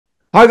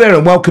Hi there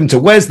and welcome to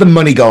Where's the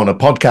Money Gone, a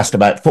podcast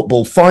about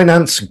football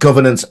finance,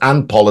 governance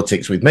and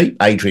politics with me,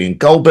 Adrian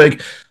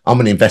Goldberg. I'm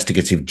an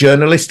investigative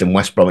journalist and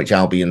West Bromwich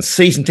Albion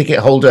season ticket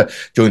holder,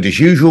 joined as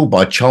usual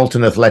by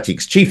Charlton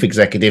Athletics Chief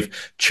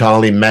Executive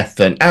Charlie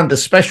Methven and a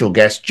special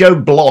guest, Joe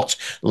Blott,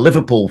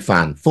 Liverpool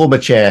fan, former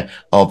chair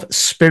of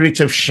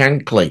Spirit of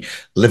Shankly,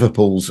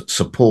 Liverpool's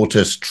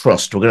Supporters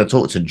Trust. We're going to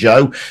talk to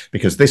Joe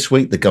because this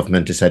week the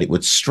government has said it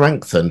would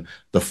strengthen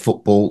the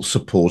Football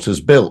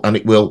Supporters Bill, and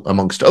it will,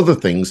 amongst other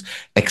things,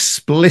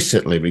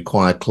 explicitly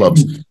require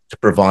clubs to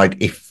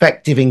provide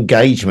effective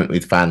engagement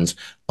with fans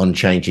on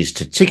changes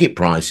to ticket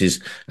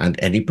prices and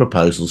any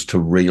proposals to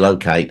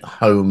relocate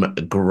home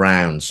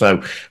ground.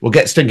 So we'll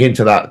get stuck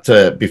into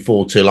that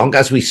before too long.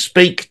 As we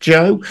speak,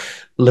 Joe,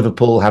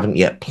 Liverpool haven't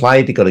yet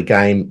played. They've got a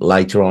game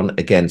later on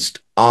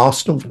against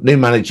Arsenal. New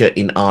manager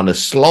in Arne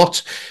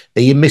Slot.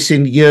 Are you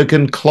missing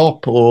Jurgen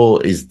Klopp,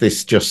 or is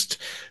this just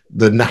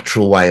the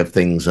natural way of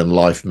things and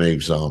life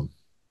moves on?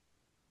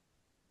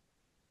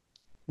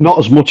 Not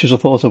as much as I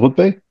thought I would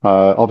be.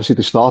 Obviously,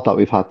 the start that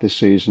we've had this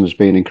season has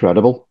been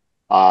incredible.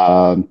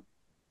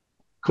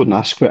 Couldn't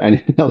ask for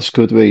anything else,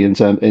 could we, in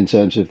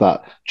terms of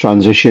that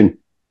transition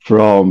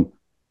from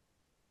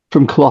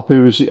Klopp,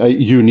 who was a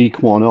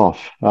unique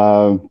one-off.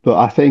 But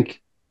I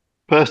think,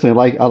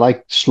 personally, I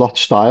like Slot's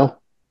style.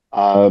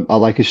 I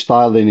like his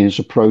style in his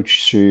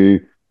approach to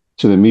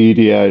the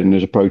media and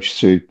his approach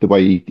to the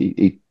way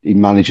he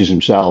manages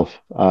himself,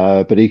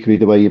 but equally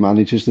the way he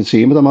manages the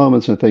team at the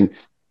moment. And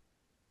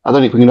I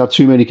don't think we can have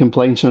too many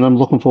complaints, and I'm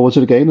looking forward to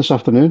the game this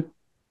afternoon.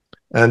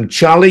 And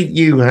Charlie,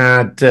 you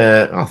had,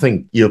 I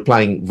think you were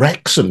playing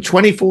Wrexham,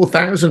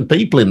 24,000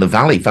 people in the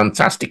Valley,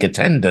 fantastic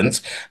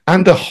attendance,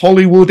 and a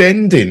Hollywood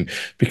ending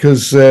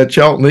because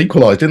Charlton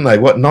equalised, didn't they?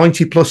 What,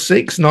 90 plus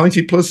 6,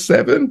 90 plus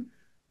 7?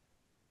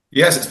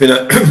 Yes, it's been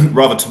a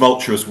rather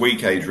tumultuous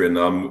week, Adrian.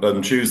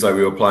 On Tuesday,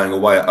 we were playing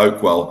away at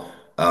Oakwell,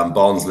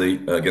 Barnsley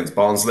against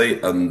Barnsley,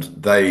 and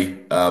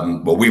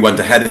we went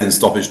ahead in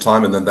stoppage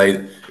time, and then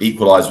they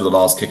equalised with the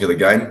last kick of the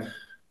game.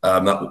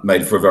 That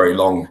made for a very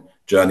long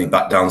journey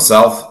back down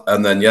south.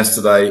 And then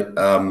yesterday,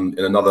 in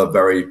another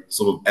very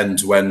sort of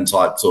end-to-end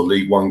type sort of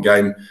League One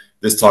game,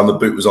 this time the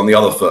boot was on the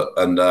other foot,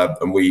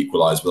 and we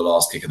equalised with the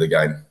last kick of the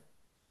game.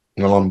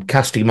 Well, I'm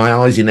casting my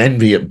eyes in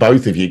envy at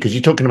both of you because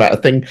you're talking about a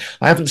thing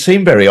I haven't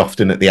seen very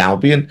often at the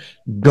Albion.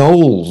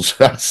 Goals,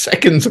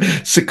 second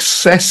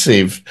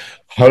successive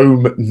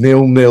home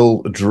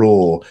 0-0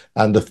 draw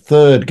and the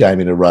third game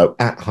in a row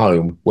at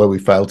home where we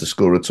failed to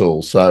score at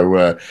all.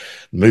 So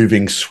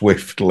moving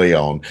swiftly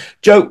on.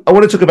 Joe, I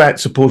want to talk about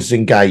supporters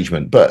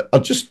engagement, but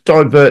I'll just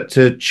divert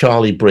to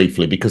Charlie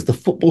briefly because the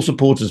Football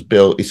Supporters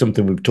Bill is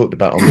something we've talked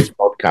about on this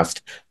podcast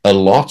a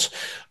lot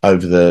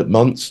over the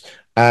months.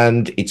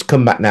 And it's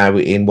come back now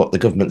in what the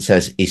government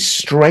says is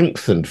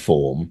strengthened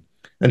form.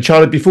 And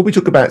Charlie, before we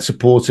talk about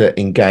supporter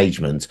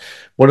engagement,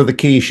 one of the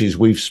key issues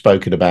we've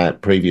spoken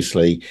about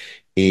previously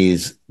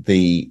is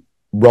the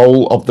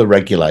role of the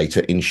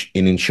regulator in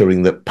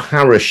ensuring that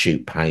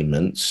parachute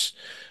payments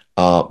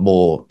are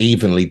more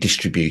evenly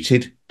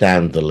distributed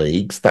down the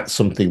leagues. That's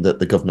something that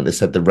the government has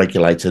said the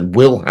regulator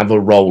will have a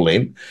role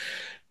in,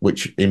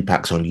 which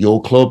impacts on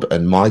your club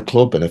and my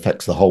club and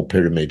affects the whole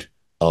pyramid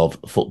of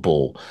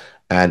football.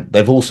 And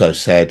they've also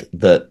said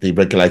that the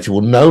regulator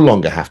will no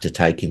longer have to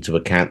take into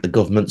account the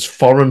government's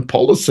foreign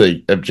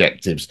policy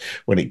objectives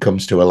when it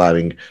comes to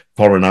allowing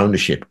foreign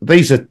ownership.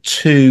 These are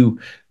two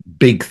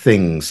big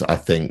things, I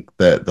think,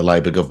 that the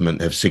Labour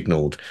government have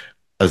signalled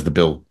as the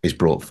bill is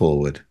brought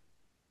forward.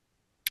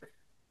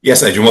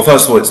 Yes, Adrian. Well,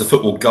 first of all, it's a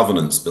football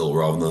governance bill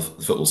rather than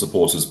the football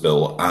supporters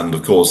bill. And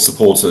of course,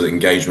 supporter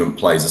engagement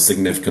plays a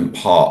significant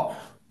part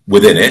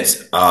within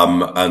it,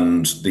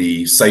 and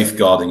the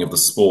safeguarding of the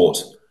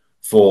sport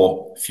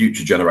for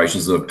future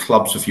generations, of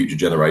clubs for future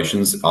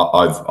generations.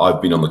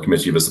 I've been on the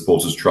committee of a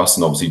supporters trust,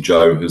 and obviously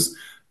Joe has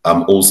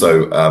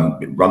also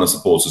run a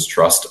supporters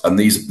trust. And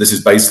this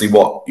is basically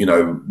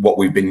what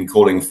we've been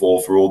calling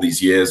for all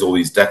these years, all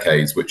these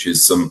decades, which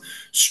is some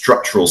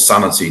structural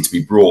sanity to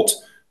be brought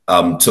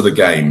to the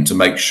game to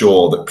make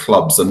sure that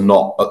clubs are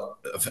not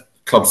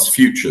clubs'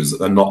 futures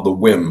are not the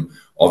whim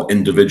of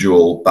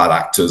individual bad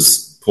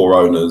actors, poor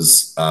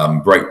owners,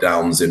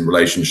 breakdowns in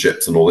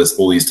relationships, and all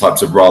these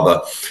types of rather,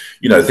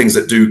 things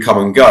that do come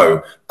and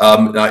go.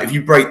 Now, if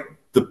you break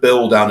the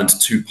bill down into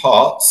two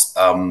parts,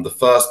 the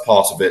first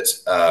part of it,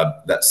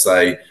 let's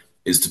say,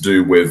 is to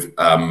do with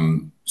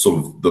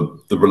sort of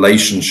the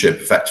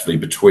relationship effectively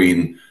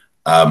between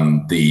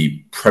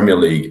the Premier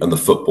League and the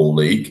Football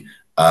League,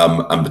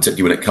 and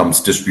particularly when it comes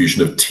to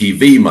distribution of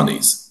TV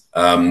monies.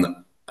 And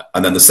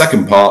then the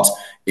second part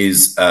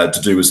is to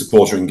do with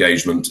supporter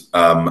engagement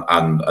and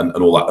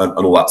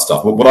all that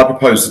stuff. What I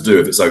propose to do,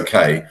 if it's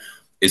okay,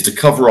 is to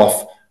cover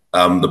off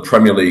the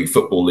Premier League,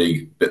 Football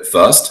League bit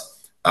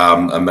first,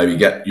 and maybe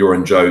get your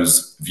and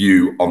Joe's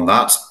view on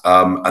that.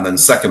 And then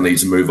secondly,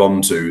 to move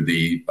on to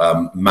the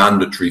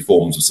mandatory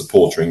forms of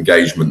supporter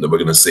engagement that we're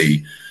going to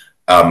see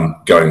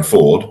going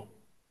forward.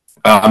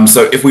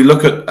 So if we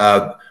look at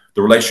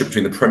the relationship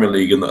between the Premier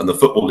League and the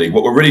Football League.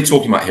 What we're really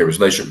talking about here is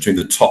the relationship between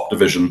the top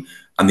division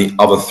and the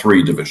other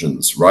three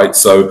divisions, right?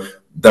 So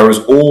there has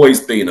always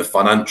been a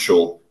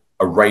financial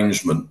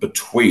arrangement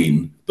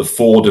between the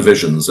four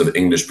divisions of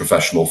English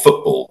professional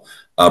football.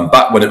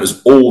 Back when it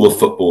was all the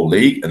Football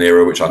League, an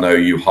era which I know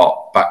you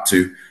hark back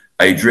to,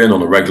 Adrian,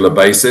 on a regular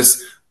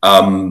basis,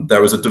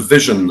 there was a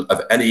division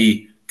of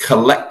any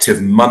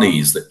collective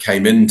monies that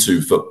came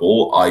into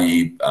football,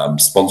 i.e.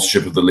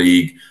 Sponsorship of the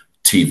league,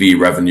 TV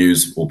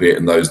revenues, albeit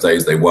in those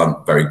days they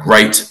weren't very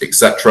great,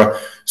 etc.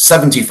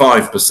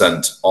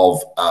 75%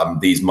 of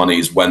these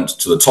monies went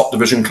to the top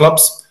division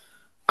clubs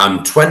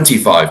and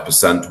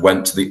 25%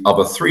 went to the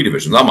other three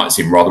divisions. That might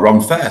seem rather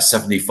unfair,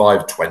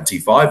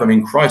 75-25. I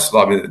mean, Christ,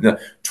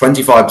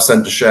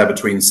 25% to share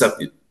between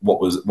what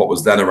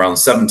was then around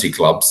 70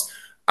 clubs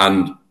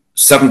and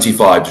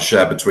 75 to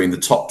share between the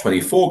top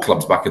 24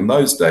 clubs back in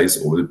those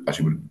days, or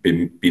actually would have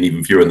been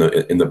even fewer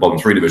in the bottom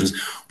three divisions.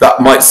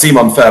 That might seem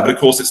unfair, but of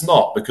course it's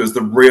not, because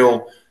the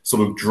real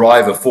sort of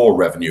driver for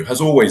revenue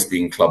has always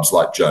been clubs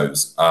like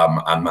Joe's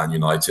and Man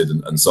United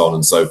and so on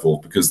and so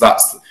forth, because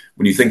that's,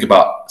 when you think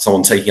about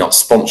someone taking up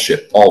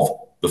sponsorship of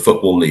the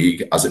Football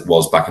League, as it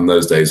was back in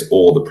those days,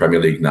 or the Premier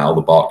League now,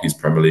 the Barclays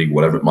Premier League,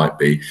 whatever it might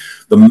be,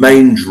 the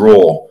main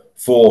draw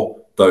for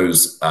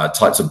those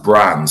types of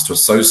brands to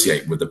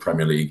associate with the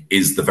Premier League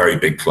is the very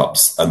big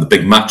clubs, and the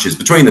big matches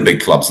between the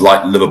big clubs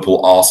like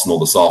Liverpool, Arsenal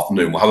this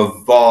afternoon will have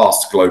a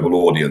vast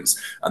global audience,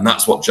 and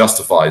that's what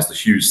justifies the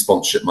huge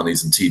sponsorship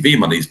monies and TV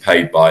monies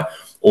paid by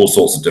all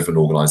sorts of different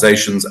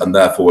organisations, and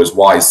therefore is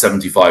why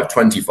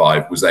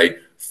 75-25 was a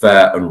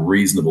fair and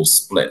reasonable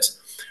split.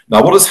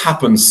 Now, what has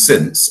happened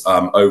since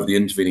over the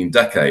intervening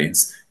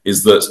decades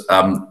is that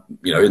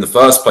in the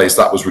first place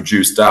that was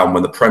reduced down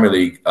when the Premier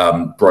League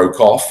broke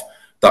off.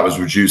 That was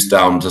reduced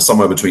down to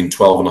somewhere between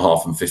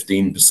 12.5%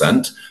 and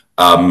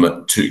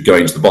 15% to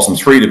going to the bottom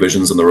three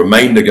divisions, and the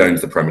remainder going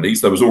to the Premier League.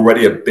 So there was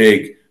already a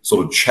big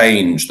sort of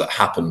change that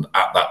happened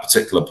at that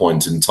particular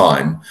point in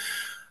time.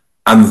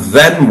 And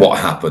then what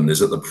happened is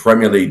that the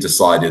Premier League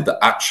decided that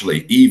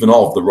actually, even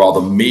of the rather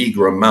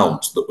meagre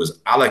amount that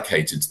was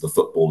allocated to the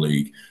Football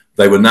League,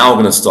 they were now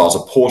going to start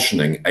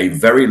apportioning a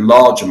very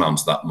large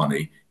amount of that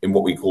money in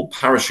what we call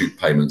parachute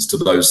payments to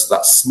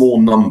that small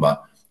number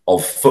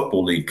of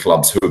Football League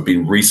clubs who have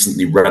been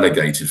recently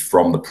relegated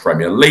from the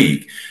Premier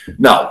League.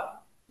 Now,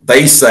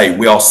 they say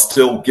we are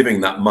still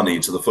giving that money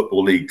to the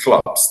Football League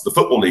clubs. The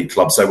Football League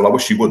clubs say, well, I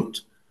wish you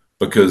wouldn't,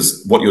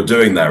 because what you're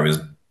doing there is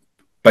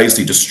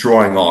basically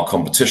destroying our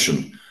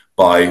competition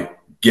by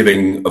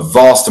giving a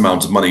vast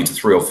amount of money to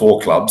 3 or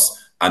 4 clubs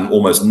and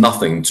almost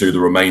nothing to the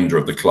remainder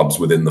of the clubs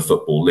within the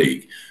Football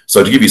League.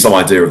 So to give you some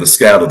idea of the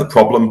scale of the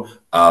problem,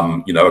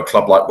 a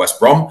club like West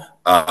Brom,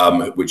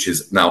 which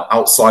is now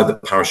outside the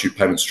parachute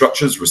payment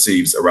structures,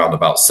 receives around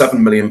about £7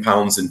 million in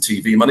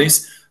TV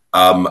monies.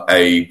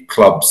 A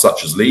club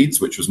such as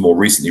Leeds, which was more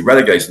recently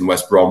relegated than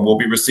West Brom, will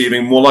be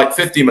receiving more like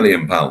 £50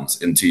 million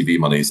in TV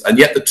monies. And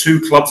yet the two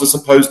clubs are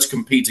supposed to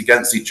compete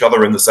against each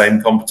other in the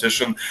same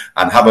competition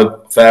and have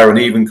a fair and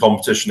even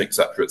competition,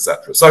 etc.,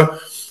 etc. So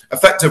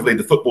effectively,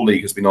 the Football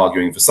League has been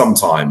arguing for some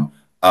time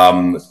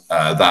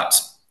that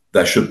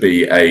there should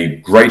be a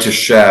greater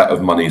share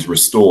of monies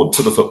restored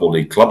to the Football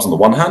League clubs on the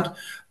one hand,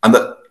 and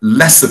that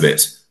less of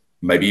it,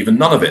 maybe even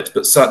none of it,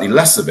 but certainly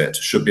less of it,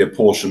 should be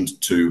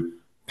apportioned to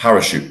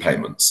parachute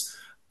payments.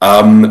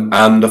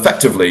 And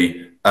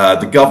effectively,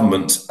 the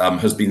government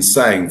has been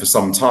saying for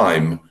some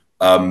time,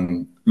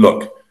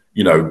 look,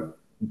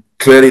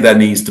 clearly there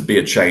needs to be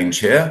a change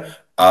here.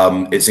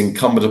 It's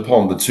incumbent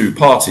upon the two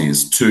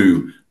parties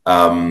to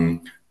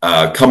come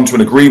to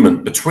an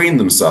agreement between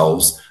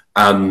themselves,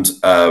 and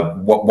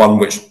one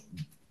which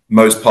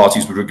most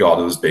parties would regard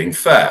as being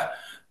fair.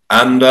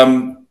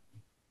 And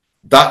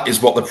that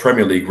is what the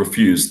Premier League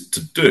refused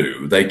to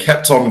do. They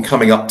kept on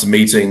coming up to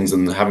meetings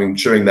and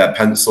chewing their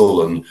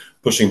pencil and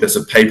pushing bits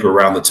of paper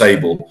around the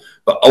table,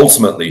 but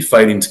ultimately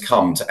failing to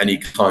come to any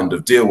kind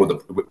of deal with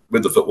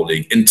the Football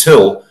League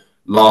until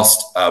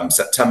last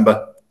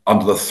September,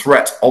 under the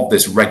threat of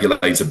this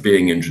regulator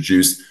being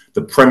introduced.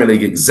 The Premier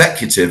League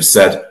executive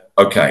said,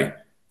 okay,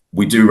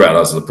 we do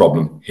realise there's a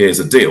problem, here's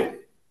a deal.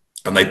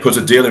 And they put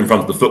a deal in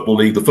front of the Football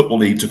League. The Football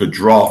League took a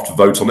draft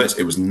vote on it.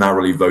 It was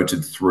narrowly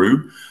voted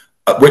through,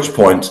 at which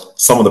point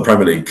some of the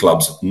Premier League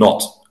clubs,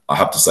 not, I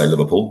have to say,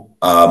 Liverpool,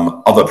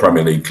 other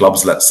Premier League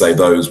clubs, let's say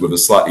those with a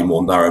slightly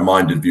more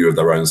narrow-minded view of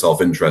their own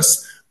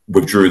self-interests,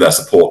 withdrew their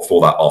support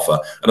for that offer.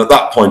 And at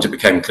that point, it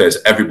became clear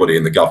to everybody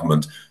in the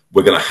government,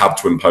 we're going to have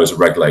to impose a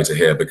regulator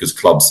here, because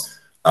clubs,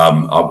 I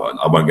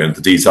won't go into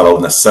detail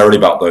necessarily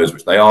about those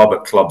which they are,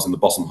 but clubs in the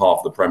bottom half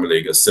of the Premier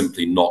League are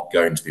simply not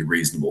going to be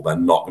reasonable. They're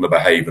not going to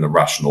behave in a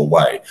rational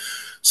way.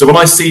 So when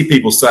I see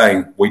people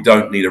saying we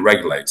don't need a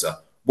regulator,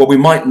 well, we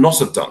might not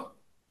have done.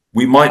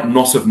 We might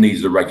not have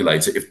needed a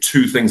regulator if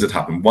two things had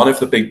happened. One,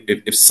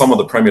 if some of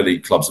the Premier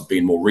League clubs had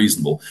been more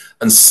reasonable.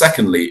 And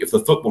secondly, if the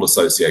Football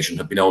Association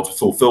had been able to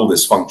fulfil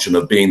this function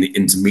of being the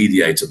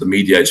mediator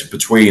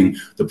between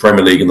the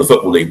Premier League and the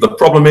Football League. The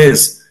problem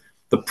is,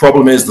 The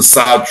problem is, the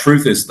sad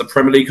truth is, the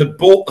Premier League had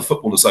bought the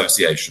Football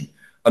Association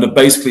and had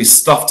basically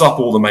stuffed up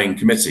all the main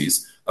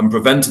committees and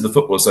prevented the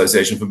Football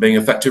Association from being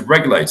an effective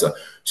regulator.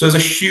 So there's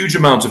a huge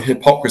amount of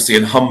hypocrisy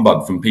and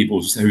humbug from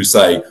people who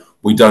say,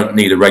 we don't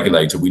need a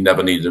regulator, we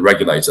never needed a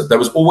regulator. There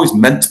was always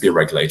meant to be a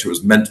regulator, it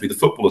was meant to be the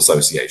Football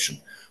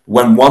Association.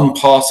 When one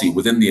party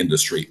within the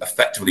industry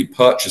effectively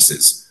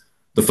purchases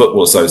the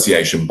Football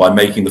Association by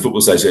making the Football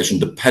Association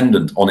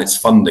dependent on its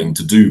funding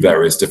to do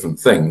various different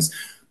things,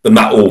 then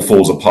that all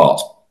falls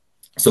apart.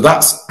 So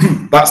that's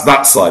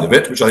that side of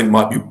it, which I think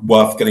might be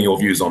worth getting your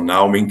views on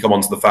now, and we can come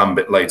on to the fan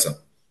bit later.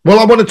 Well,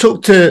 I want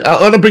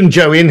to bring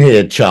Joe in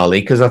here,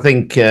 Charlie, because I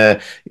think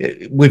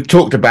we've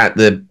talked about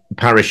the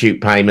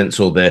parachute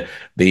payments or the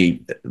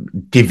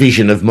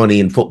division of money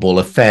in football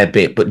a fair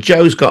bit, but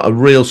Joe's got a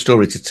real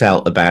story to tell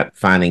about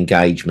fan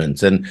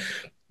engagement. And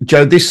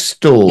Joe, this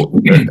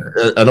story,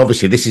 and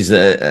obviously this is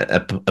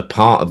a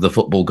part of the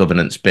football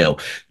governance bill.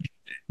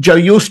 Joe,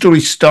 your story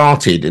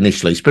started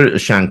initially, Spirit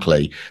of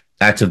Shankly,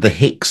 out of the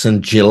Hicks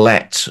and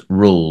Gillette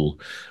rule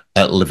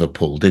at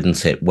Liverpool,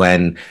 didn't it?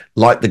 When,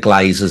 like the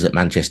Glazers at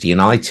Manchester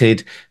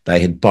United,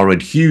 they had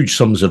borrowed huge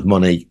sums of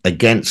money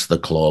against the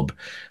club,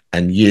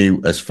 and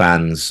you, as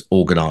fans,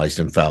 organised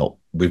and felt,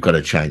 we've got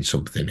to change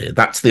something here.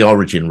 That's the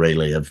origin,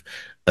 really, of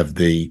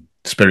the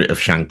Spirit of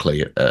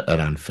Shankly at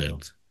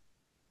Anfield.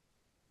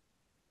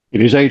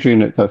 It is,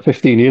 Adrian.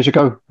 15 years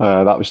ago,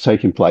 that was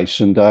taking place,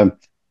 and I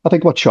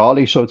think what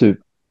Charlie sort of,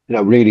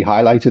 really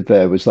highlighted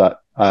there was that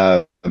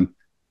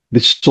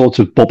this sort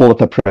of bubble that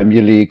the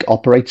Premier League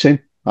operates in.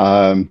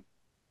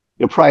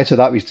 Prior to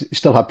that, we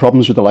still had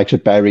problems with the likes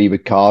of Bury,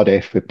 with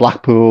Cardiff, with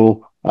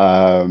Blackpool,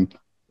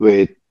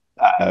 with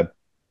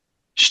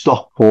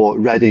Stockport,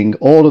 Reading,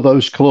 all of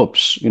those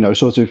clubs,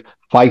 sort of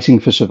fighting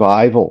for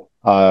survival.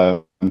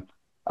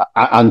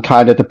 And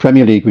kind of the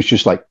Premier League was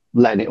just like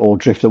letting it all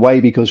drift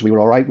away because we were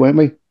all right, weren't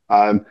we?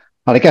 And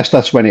I guess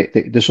that's when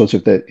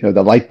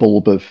the light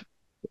bulb of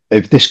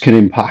if this can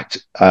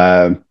impact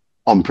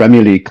on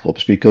Premier League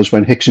clubs, because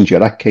when Hicks and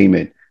Gillette came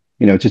in,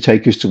 to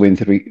take us to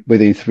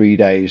within 3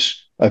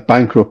 days of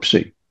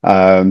bankruptcy,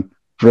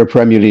 for a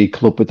Premier League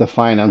club with the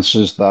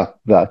finances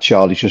that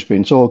Charlie's just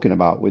been talking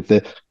about, with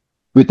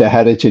the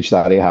heritage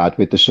that it had,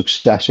 with the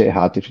success it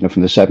had,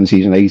 from the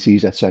 70s and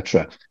 80s,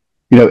 etc.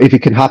 If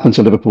it can happen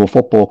to Liverpool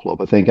Football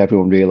Club, I think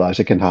everyone realised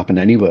it can happen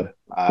anywhere.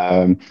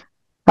 And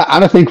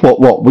I think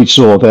what we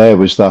saw there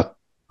was that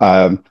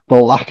the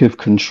lack of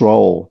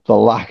control, the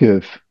lack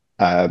of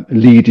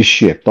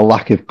leadership, the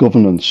lack of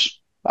governance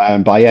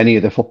by any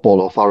of the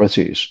football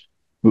authorities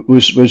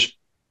was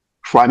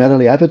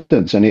primarily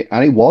evident, and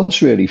it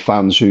was really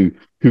fans who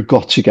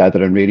got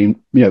together and really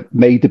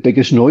made the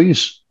biggest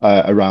noise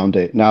around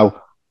it.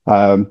 Now,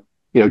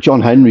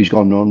 John Henry's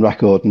gone on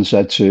record and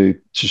said to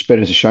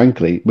Spirit of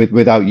Shankly,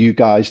 without you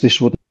guys,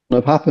 this wouldn't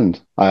have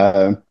happened.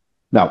 Now,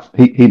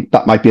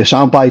 that might be a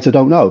soundbite, I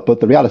don't know, but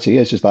the reality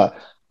is that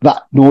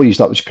noise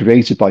that was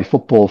created by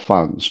football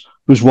fans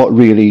was what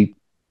really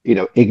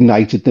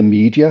ignited the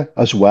media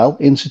as well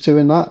into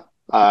doing that.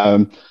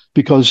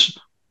 Because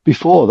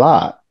before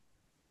that,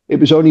 it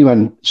was only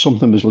when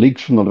something was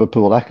leaked from the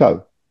Liverpool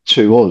Echo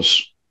to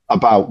us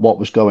about what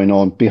was going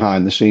on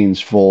behind the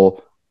scenes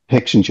for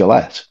Hicks and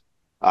Gillette,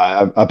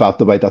 about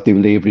the way that they were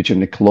leveraging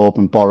the club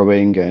and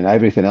borrowing and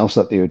everything else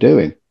that they were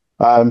doing.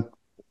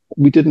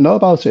 We didn't know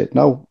about it.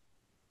 No.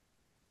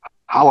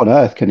 How on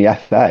earth can the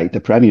FA, the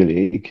Premier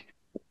League,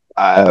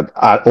 and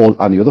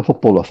the other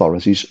football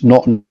authorities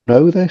not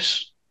know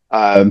this?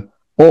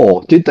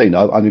 Or did they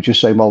know and they just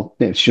say, well,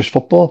 it's just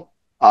football?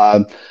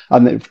 And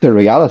the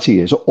reality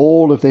is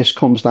all of this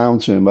comes down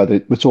to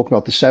whether we're talking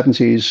about the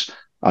 70s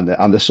and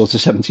the sort of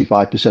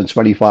 75%,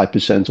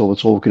 25%, or we're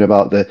talking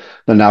about the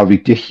now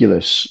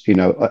ridiculous,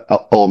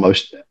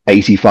 almost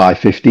 85,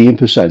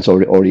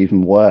 15% or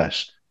even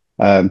worse.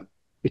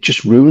 It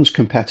just ruins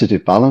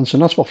competitive balance.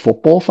 And that's what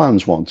football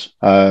fans want.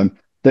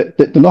 They're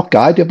not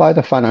guided by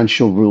the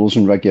financial rules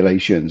and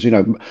regulations.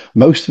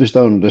 Most of us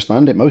don't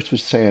understand it. Most of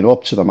us turn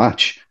up to the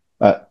match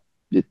at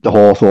the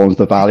Hawthorns,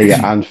 the Valley,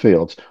 at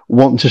Anfield,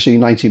 wanting to see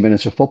 90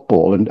 minutes of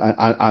football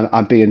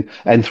and being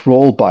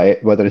enthralled by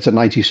it, whether it's a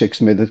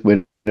 96-minute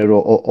winner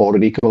or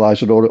an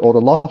equaliser or a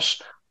loss.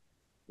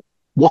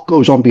 What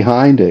goes on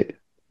behind it?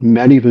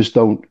 Many of us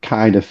don't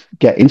kind of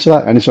get into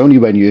that, and it's only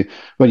when you're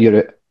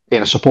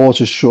in a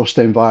supporters trust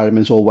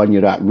environment or when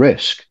you're at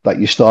risk that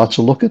you start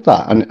to look at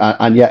that.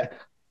 And yet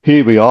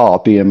here we are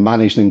being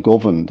managed and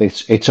governed.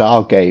 It's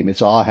our game.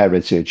 It's our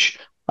heritage.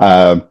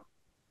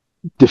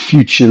 The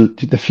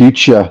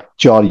future,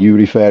 Charlie, you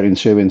referring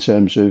to in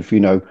terms of,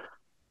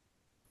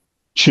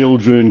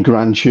 children,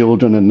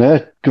 grandchildren and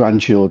their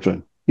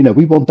grandchildren.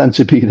 We want them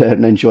to be there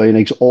and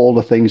enjoying all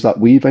the things that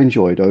we've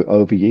enjoyed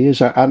over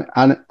years. And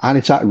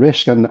it's at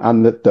risk. And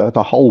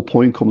the whole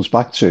point comes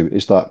back to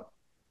is that,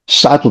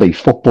 sadly,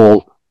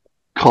 football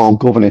can't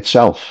govern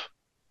itself.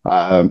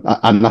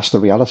 And that's the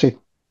reality.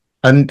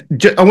 And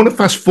I want to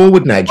fast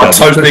forward now, Joe. I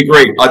totally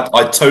agree.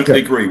 I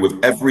totally agree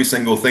with every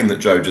single thing that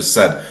Joe just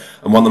said.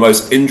 And one of the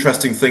most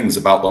interesting things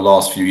about the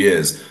last few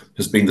years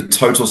has been the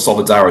total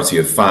solidarity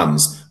of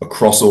fans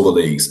across all the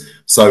leagues.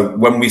 So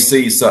when we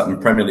see certain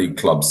Premier League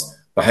clubs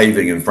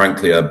behaving in,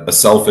 frankly, a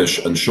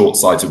selfish and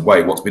short-sighted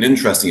way, what's been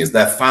interesting is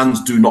their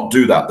fans do not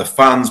do that. The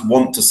fans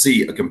want to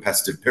see a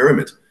competitive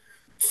pyramid.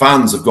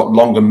 Fans have got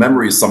longer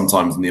memories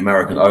sometimes than the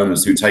American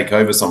owners who take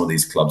over some of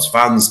these clubs.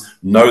 Fans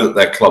know that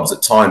their clubs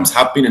at times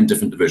have been in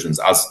different divisions,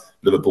 as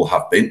Liverpool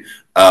have been,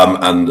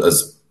 and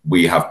as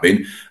we have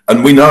been.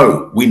 And we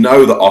know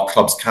that our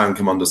clubs can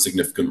come under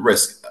significant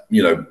risk.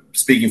 You know,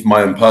 speaking from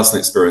my own personal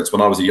experience,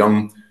 when I was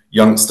a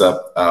youngster,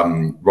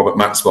 Robert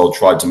Maxwell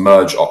tried to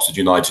merge Oxford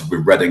United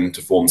with Reading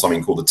to form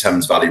something called the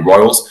Thames Valley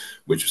Royals,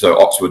 which so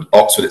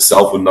Oxford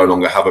itself would no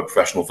longer have a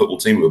professional football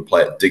team. It would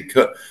play at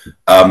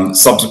Didcot.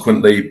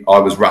 Subsequently, I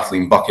was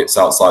rattling buckets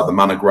outside the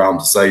Manor Ground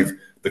to save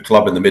the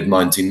club in the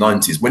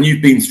mid-1990s. When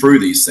you've been through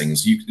these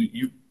things,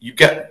 you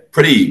get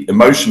pretty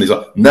emotionally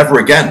like, never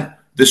again.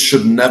 This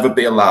should never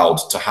be allowed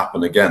to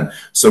happen again.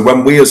 So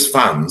when we as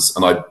fans,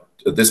 and I,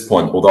 at this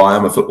point, although I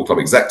am a football club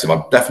executive,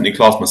 I definitely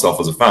class myself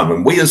as a fan.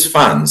 When we as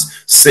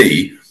fans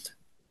see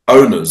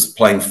owners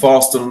playing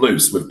fast and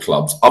loose with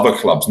clubs, other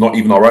clubs, not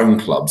even our own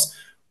clubs,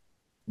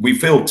 we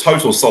feel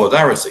total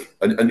solidarity.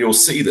 And you'll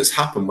see this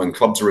happen when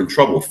clubs are in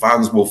trouble.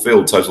 Fans will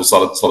feel total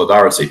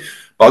solidarity.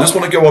 But I just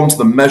want to go on to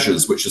the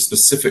measures which are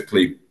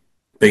specifically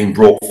being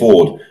brought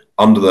forward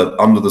under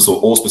the sort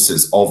of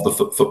auspices of the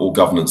Football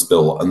Governance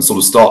Bill, and sort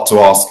of start to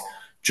ask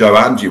Joe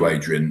and you,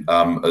 Adrian,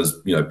 as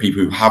you know,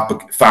 people who have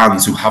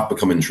fans who have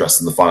become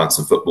interested in the finance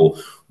of football,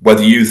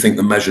 whether you think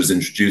the measures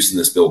introduced in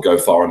this bill go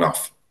far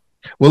enough.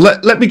 Well,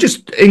 let me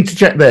just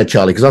interject there,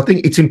 Charlie, because I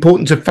think it's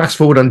important to fast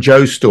forward on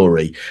Joe's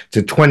story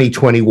to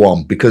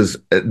 2021, because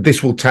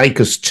this will take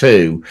us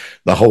to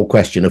the whole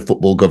question of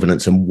football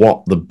governance and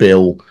what the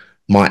bill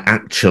might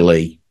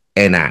actually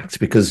enact.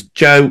 Because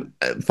Joe,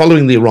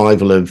 following the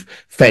arrival of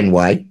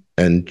Fenway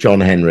and John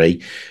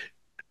Henry,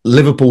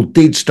 Liverpool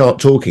did start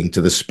talking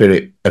to the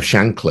Spirit of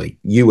Shankly.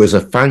 You as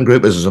a fan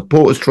group, as a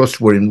supporters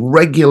trust, were in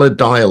regular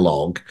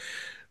dialogue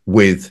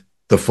with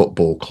the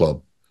football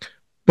club.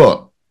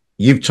 But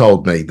you've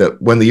told me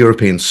that when the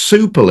European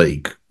Super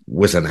League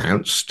was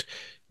announced,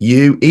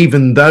 you,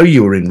 even though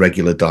you were in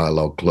regular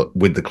dialogue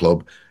with the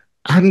club,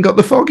 hadn't got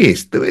the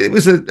foggiest. It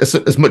was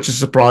as much a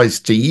surprise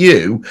to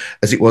you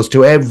as it was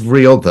to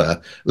every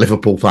other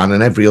Liverpool fan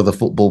and every other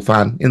football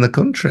fan in the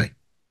country.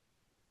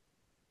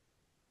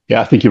 Yeah,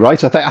 I think you're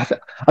right.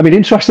 I mean,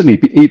 interestingly,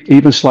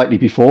 even slightly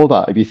before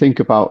that, if you think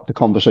about the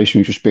conversation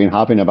we've just been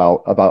having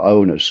about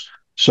owners,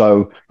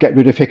 so get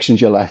rid of Hicks and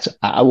Gillette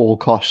at all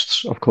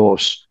costs, of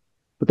course.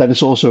 But then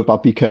it's also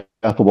about be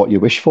careful what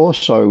you wish for.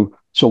 So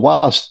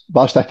whilst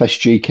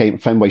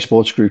FSG Fenway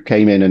Sports Group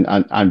came in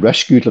and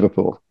rescued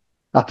Liverpool,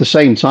 at the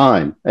same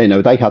time, you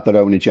know, they had their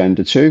own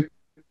agenda too.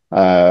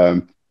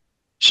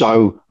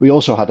 So we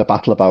also had a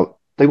battle about,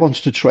 they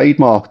wanted to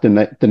trademark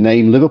the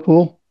name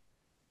Liverpool.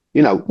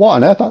 You know, what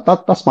on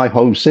earth? That's my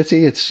home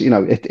city. It's, you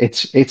know,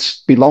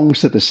 it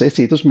belongs to the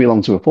city. It doesn't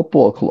belong to a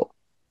football club.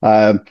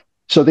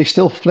 So they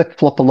still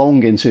flip-flop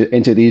along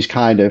into these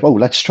kind of, oh,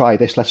 let's try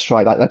this, let's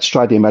try that, let's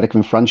try the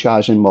American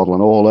franchising model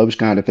and all those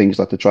kind of things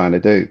that they're trying to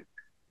do.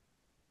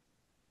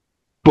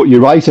 But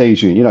you're right,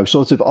 Adrian, you know,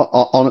 sort of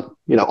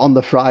on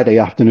the Friday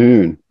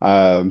afternoon,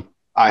 I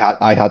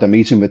had a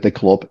meeting with the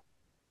club,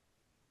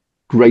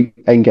 great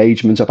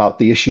engagement about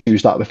the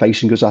issues that were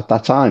facing us at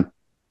that time.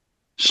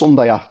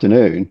 Sunday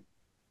afternoon,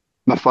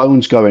 my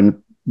phone's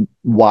going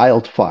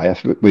wildfire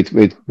with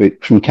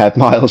from Kev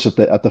Miles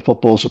at the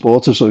Football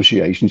Supporters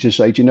Association to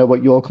say, do you know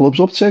what your club's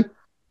up to?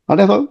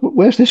 And I thought,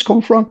 where's this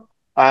come from?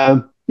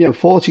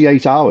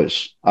 48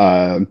 hours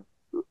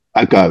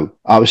ago,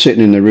 I was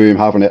sitting in the room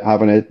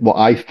having what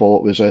I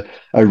thought was a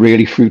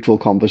really fruitful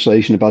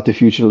conversation about the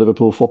future of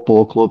Liverpool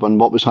Football Club and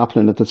what was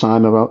happening at the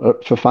time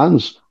for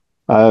fans.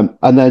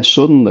 And then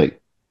suddenly,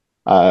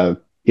 we're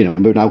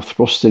now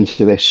thrust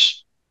into this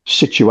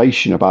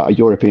situation about a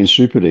European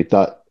Super League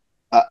that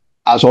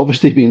has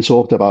obviously been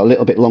talked about a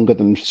little bit longer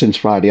than since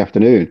Friday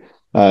afternoon.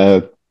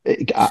 I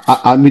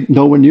mean,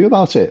 no one knew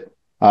about it.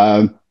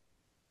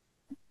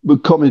 We're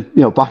coming,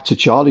 back to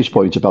Charlie's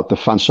point about the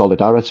fan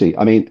solidarity.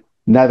 I mean,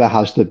 never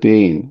has there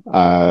been,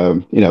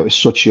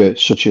 such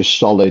a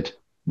solid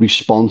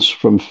response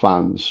from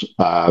fans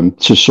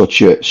to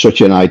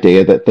such an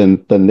idea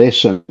than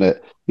this, and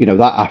that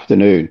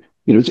afternoon.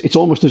 It's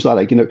almost as though,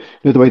 like, the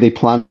way they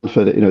plan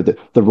for the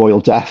royal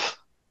death,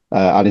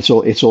 and it's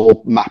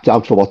all mapped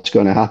out for what's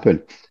going to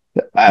happen.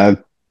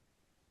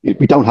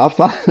 We don't have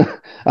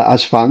that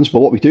as fans, but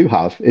what we do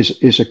have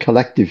is a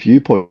collective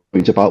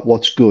viewpoint about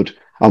what's good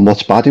and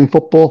what's bad in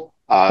football.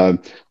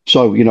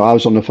 So I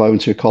was on the phone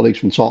to colleagues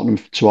from Tottenham,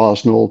 to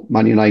Arsenal,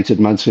 Man United,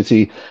 Man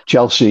City,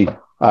 Chelsea,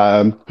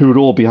 who were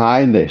all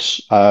behind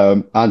this.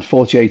 And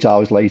 48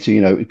 hours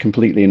later,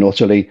 completely and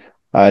utterly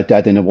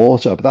dead in the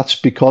water. But that's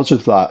because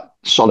of that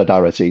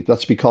solidarity.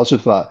 That's because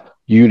of that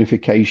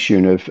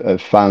unification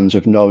of fans,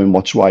 of knowing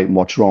what's right and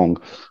what's wrong.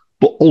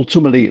 But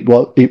ultimately,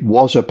 it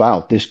was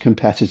about this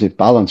competitive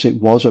balance.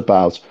 It was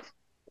about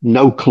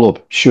no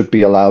club should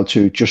be allowed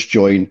to just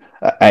join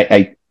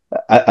a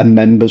a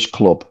members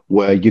club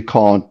where you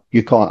can't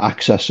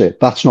access it.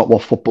 That's not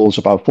what football's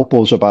about.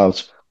 Football's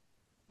about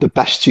the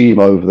best team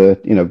over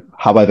the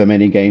however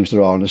many games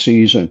there are in a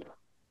season.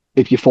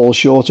 If you fall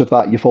short of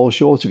that, you fall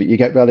short of it. You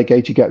get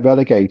relegated, you get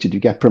relegated. You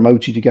get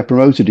promoted, you get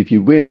promoted. If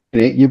you win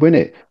it, you win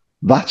it.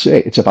 That's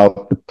it. It's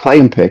about the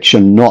playing pitch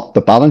and not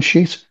the balance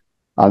sheet.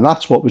 And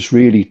that's what was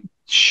really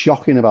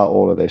shocking about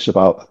all of this,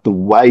 about the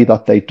way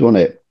that they've done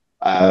it.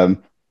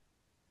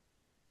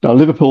 Now,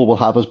 Liverpool will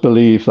have us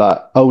believe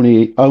that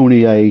only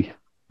a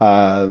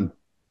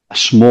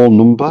small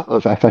number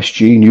of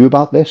FSG knew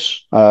about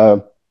this.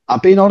 I'm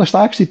being honest,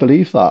 I actually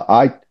believe that.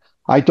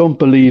 I don't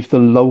believe the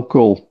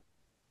local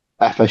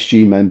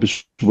FSG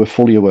members were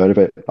fully aware of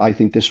it. I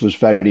think this was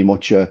very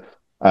much a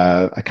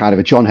kind of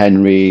a John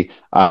Henry,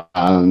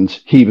 and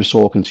he was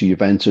talking to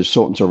Juventus,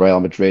 talking to Real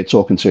Madrid,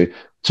 talking to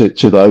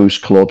those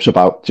clubs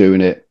about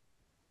doing it,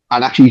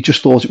 and actually he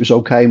just thought it was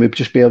okay and we'd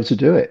just be able to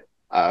do it.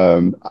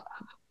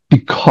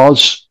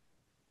 Because,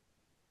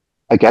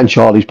 again,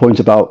 Charlie's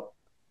point about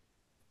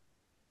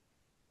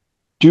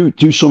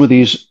do some of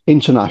these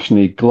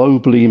internationally,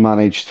 globally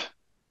managed,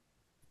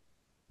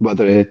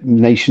 whether they're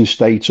nation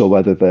states or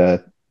whether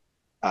they're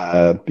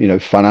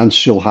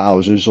financial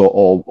houses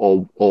or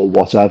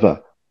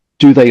whatever,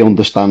 do they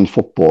understand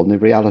football? And the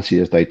reality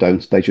is they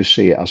don't. They just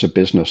see it as a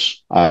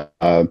business.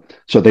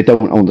 So they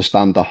don't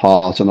understand the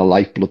heart and the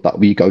lifeblood that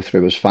we go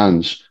through as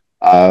fans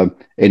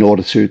in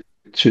order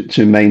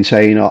to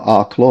maintain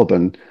our club.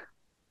 And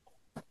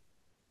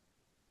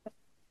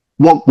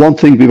one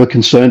thing we were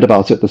concerned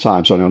about at the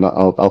time, sorry,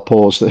 I'll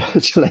pause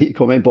to let you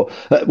come in, but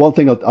one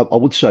thing I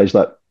would say is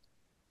that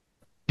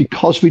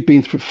because we'd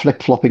been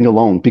flip-flopping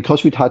along,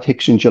 because we'd had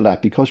Hicks and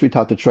Gillette, because we'd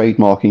had the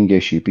trademarking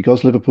issue,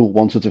 because Liverpool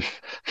wanted to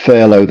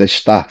furlough their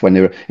staff when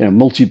they were in a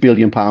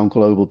multi-billion-pound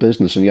global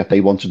business, and yet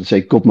they wanted to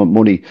take government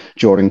money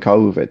during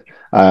COVID.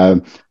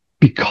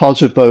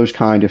 Because of those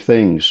kind of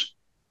things,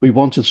 we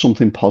wanted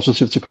something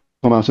positive to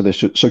come out of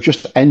this. So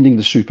just ending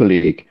the Super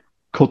League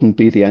couldn't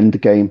be the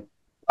end game.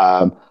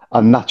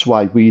 And that's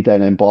why we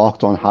then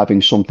embarked on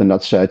having something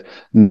that said,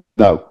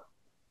 no,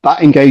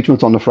 that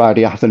engagement on the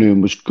Friday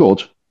afternoon was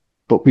good,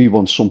 but we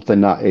want something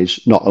that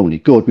is not only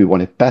good, we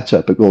want it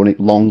better, but we want it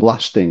long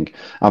lasting.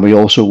 And we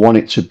also want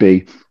it to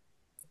be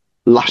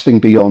lasting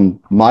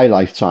beyond my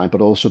lifetime, but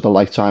also the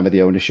lifetime of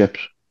the ownership.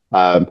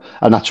 And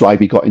that's why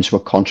we got into a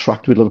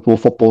contract with Liverpool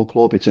Football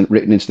Club. It's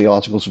written into the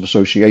Articles of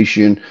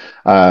Association.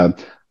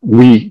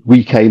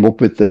 We came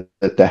up with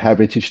the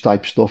heritage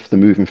type stuff, the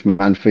moving from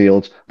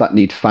Anfield, that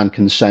need fan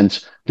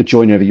consent, the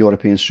joining of a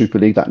European Super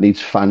League, that needs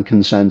fan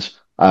consent.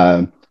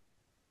 And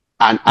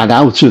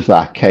out of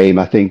that came,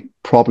 I think,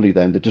 probably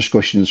then the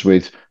discussions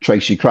with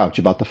Tracy Crouch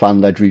about the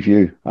fan-led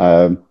review.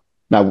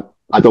 Now,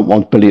 I don't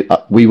want to believe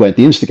we weren't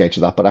the instigator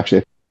of that, but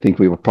actually I think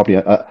we were probably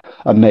a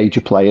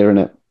major player in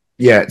it.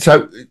 Yeah,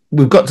 so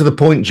we've got to the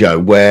point, Joe,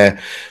 where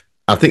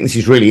I think this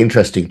is really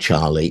interesting,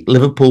 Charlie.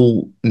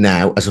 Liverpool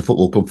now, as a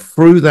football club,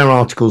 through their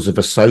articles of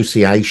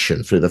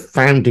association, through the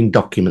founding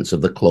documents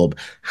of the club,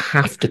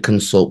 have to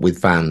consult with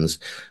fans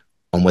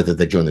on whether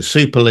they join the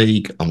Super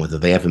League, on whether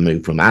they ever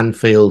move from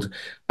Anfield.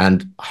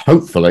 And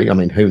hopefully, I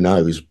mean, who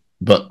knows,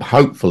 but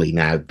hopefully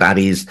now that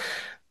is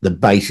the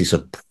basis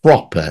of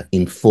proper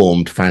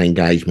informed fan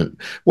engagement.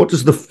 What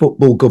does the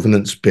Football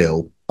Governance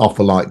Bill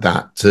offer like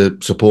that to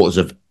supporters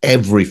of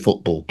every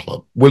football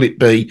club? Will it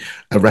be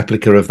a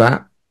replica of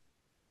that?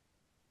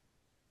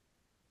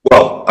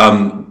 Well,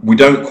 we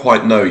don't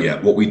quite know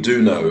yet. What we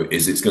do know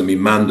is it's going to be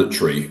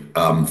mandatory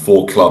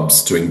for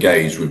clubs to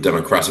engage with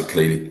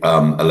democratically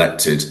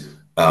elected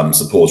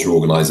supporter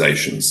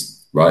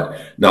organisations, right?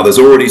 Now, there's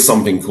already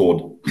something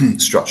called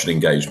structured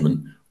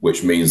engagement,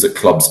 which means that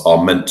clubs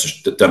are meant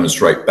to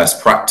demonstrate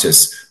best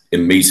practice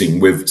in meeting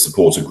with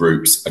supporter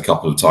groups a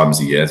couple of times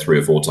a year, 3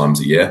 or 4 times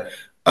a year.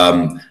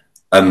 And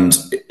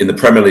in the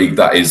Premier League,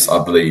 that is,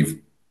 I believe,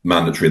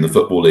 mandatory. In the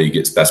Football League,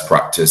 it's best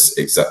practice,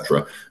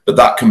 etc. But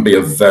that can be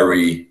a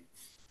very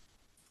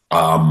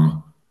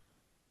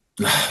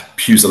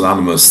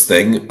pusillanimous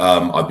thing.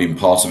 I've been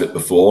part of it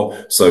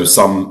before. So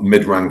some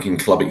mid-ranking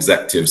club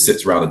executive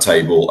sits around a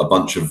table, a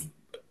bunch of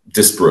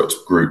disparate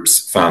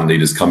groups, fan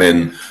leaders come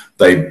in,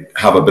 they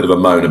have a bit of a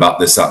moan about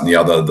this, that, and the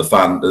other.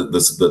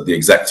 The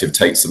executive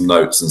takes some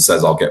notes and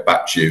says, "I'll get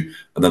back to you."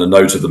 And then a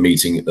note of the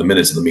meeting, the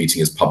minutes of the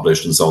meeting is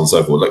published, and so on and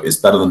so forth. Look, it's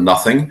better than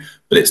nothing,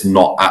 but it's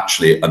not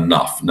actually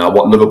enough. Now,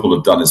 what Liverpool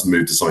have done is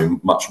moved to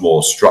something much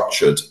more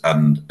structured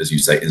and, as you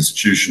say,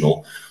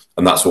 institutional.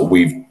 And that's what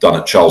we've done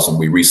at Charlton.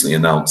 We recently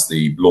announced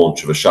the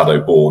launch of a shadow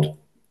board,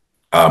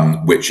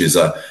 which is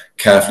a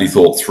carefully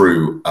thought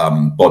through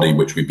body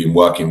which we've been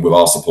working with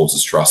our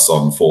supporters trusts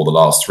on for the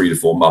last 3 to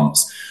 4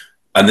 months.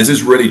 And this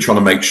is really trying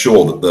to make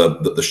sure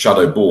that the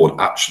shadow board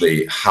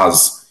actually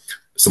has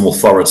some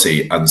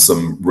authority and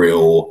some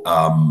real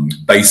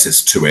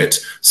basis to it,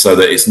 so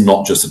that it's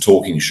not just a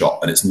talking shop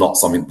and it's not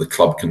something the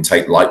club can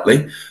take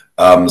lightly.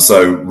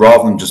 So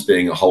rather than just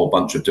being a whole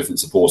bunch of different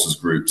supporters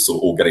groups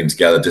all getting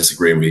together,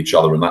 disagreeing with each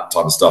other and that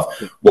type of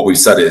stuff, what we've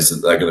said is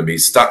that there are going to be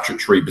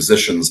statutory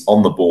positions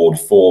on the board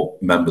for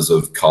members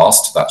of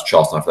CAST, that's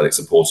Charlton Athletic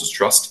Supporters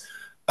Trust,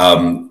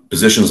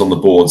 positions on the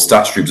board,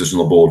 statutory positions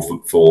on the board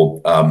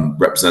for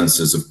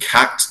representatives of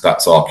CACT,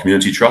 that's our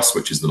community trust,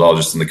 which is the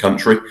largest in the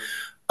country,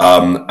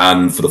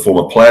 and for the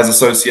former Players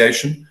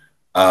Association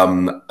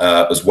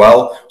as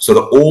well, so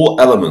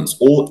that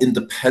all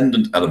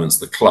independent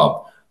elements of the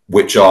club,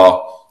 which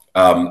are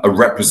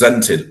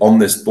represented on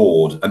this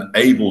board and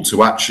able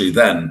to actually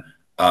then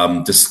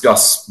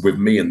discuss with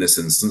me in this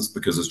instance,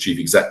 because as chief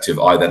executive,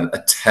 I then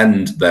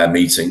attend their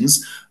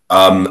meetings.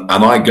 And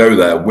I go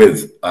there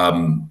with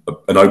an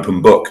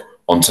open book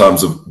on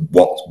terms of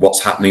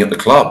what's happening at the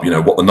club,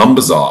 what the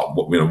numbers are,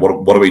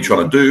 what are we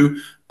trying to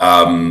do,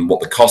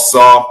 what the costs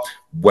are,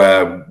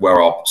 where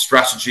our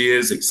strategy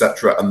is,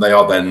 etc. And they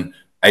are then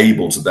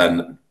able to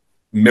then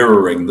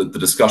mirroring the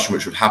discussion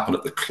which would happen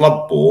at the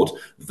club board.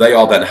 They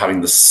are then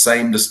having the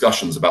same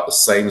discussions about the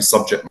same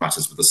subject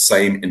matters with the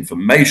same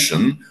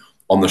information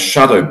on the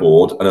shadow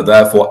board, and are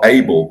therefore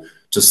able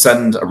to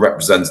send a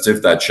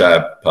representative, their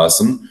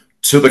chairperson,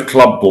 to the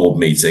club board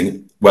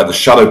meeting, where the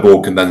shadow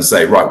board can then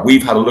say, right,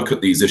 we've had a look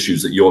at these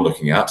issues that you're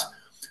looking at.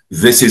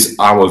 This is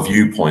our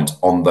viewpoint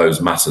on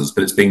those matters,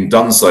 but it's being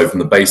done so from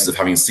the basis of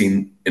having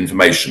seen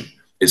information.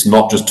 It's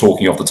not just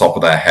talking off the top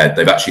of their head.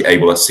 They've actually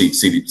able to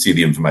see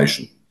the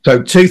information.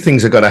 So two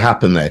things have got to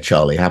happen there,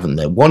 Charlie, haven't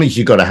there? One is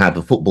you've got to have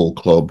a football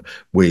club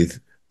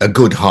with a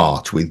good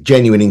heart, with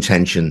genuine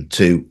intention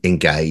to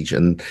engage.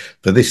 And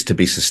for this to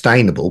be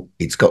sustainable,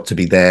 it's got to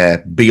be there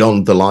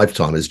beyond the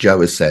lifetime, as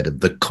Joe has said, of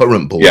the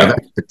current board, a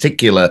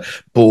particular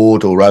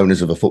board or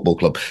owners of a football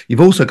club.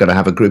 You've also got to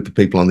have a group of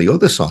people on the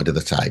other side of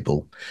the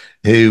table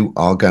who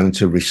are going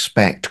to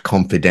respect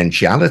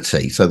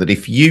confidentiality, so that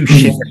if you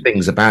share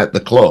things about the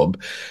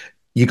club,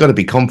 you've got to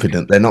be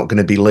confident they're not going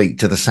to be leaked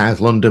to the South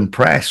London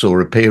press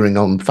or appearing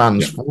on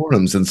fans'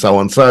 forums and so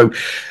on. So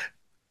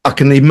I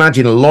can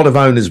imagine a lot of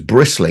owners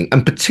bristling,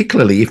 and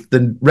particularly if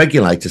the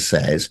regulator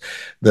says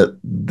that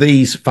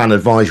these fan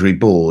advisory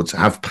boards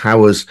have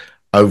powers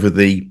over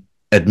the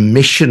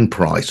admission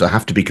price, or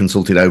have to be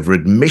consulted over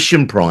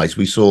admission price.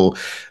 We saw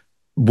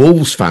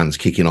Wolves fans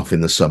kicking off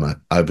in the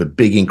summer over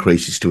big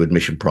increases to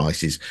admission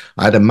prices.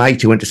 I had a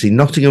mate who went to see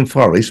Nottingham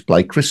Forest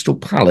play Crystal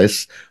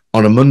Palace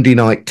on a Monday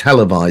night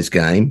televised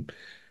game,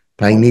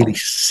 paying nearly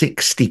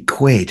 60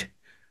 quid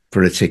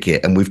for a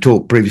ticket. And we've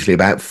talked previously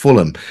about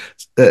Fulham,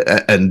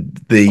 and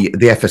the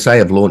FSA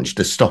have launched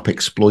a Stop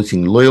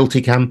Exploiting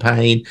Loyalty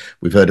campaign.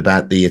 We've heard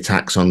about the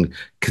attacks on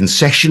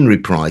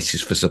concessionary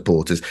prices for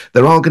supporters.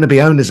 There are going to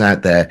be owners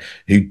out there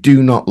who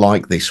do not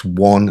like this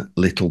one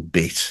little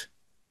bit.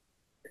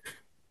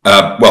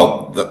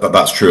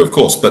 That's true, of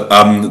course. But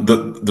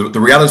the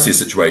reality of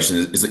the situation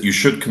is that you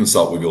should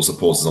consult with your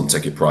supporters on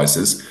ticket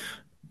prices.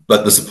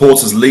 But the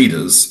supporters'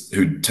 leaders,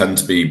 who tend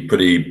to be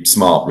pretty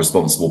smart,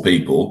 responsible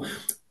people,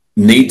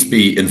 need to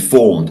be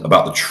informed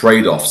about the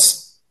trade-offs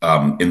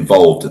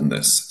involved in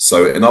this.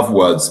 So in other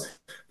words,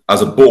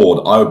 as a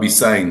board, I would be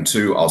saying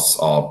to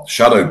our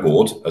shadow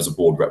board, as a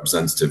board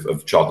representative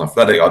of Charlton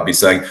Athletic, I'd be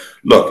saying,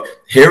 look,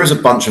 here is a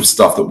bunch of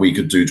stuff that we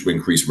could do to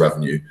increase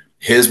revenue.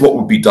 Here's what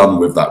would be done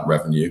with that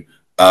revenue.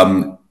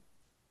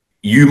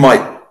 You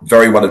might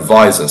very well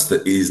advise us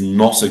that it is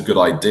not a good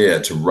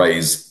idea to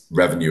raise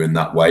revenue in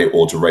that way,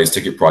 or to raise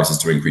ticket prices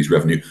to increase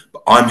revenue.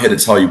 But I'm here to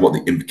tell you what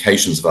the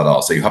implications of that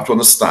are. So you have to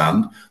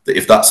understand that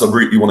if that's a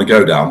route you want to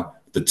go down,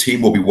 the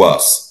team will be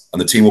worse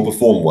and the team will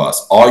perform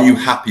worse. Are you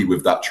happy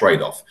with that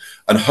trade-off?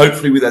 And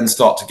hopefully we then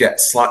start to get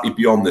slightly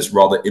beyond this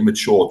rather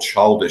immature,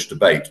 childish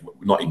debate,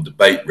 not even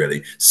debate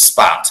really,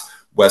 spat,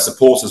 where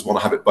supporters want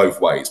to have it both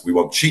ways. We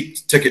want cheap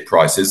ticket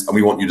prices and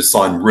we want you to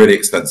sign really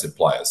expensive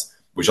players,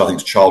 which I think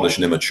is childish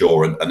and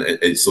immature, and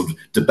it sort of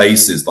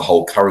debases the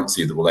whole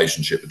currency of the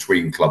relationship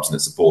between clubs and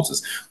its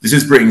supporters. This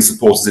is bringing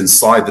supporters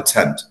inside the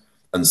tent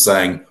and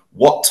saying,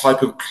 what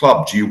type of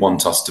club do you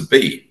want us to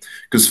be?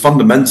 Because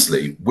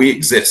fundamentally, we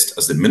exist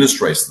as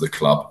administrators of the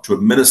club to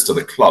administer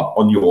the club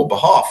on your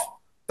behalf.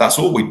 That's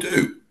all we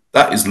do.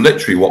 That is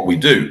literally what we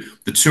do.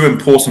 The two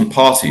important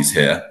parties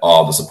here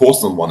are the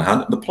supporters on one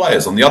hand and the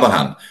players on the other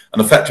hand.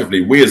 And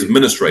effectively, we as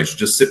administrators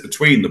just sit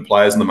between the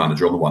players and the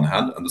manager on the one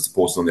hand and the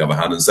supporters on the other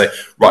hand and say,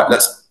 right,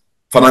 let's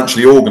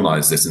financially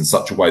organise this in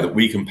such a way that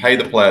we can pay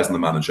the players and the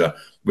manager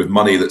with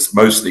money that's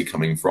mostly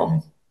coming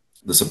from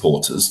the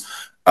supporters.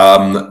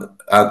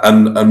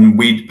 And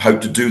we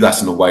hope to do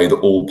that in a way that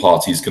all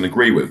parties can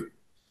agree with.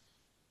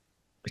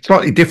 It's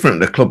slightly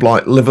different at a club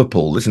like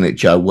Liverpool, isn't it,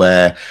 Joe,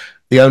 where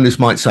the owners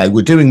might say,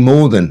 we're doing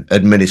more than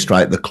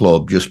administrate the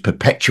club, just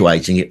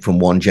perpetuating it from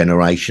one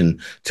generation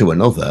to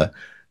another.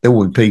 There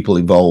will be people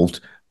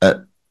involved at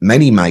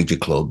many major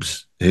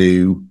clubs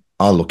who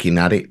are looking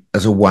at it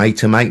as a way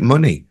to make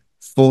money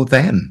for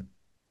them.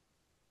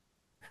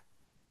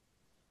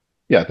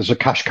 Yeah, there's a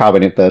cash cow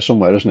in it there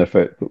somewhere, isn't there,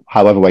 for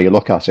however way you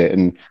look at it.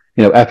 And,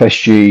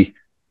 FSG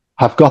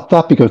have got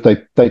that because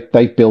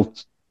they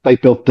built they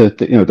built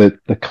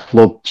the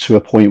club to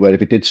a point where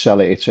if it did sell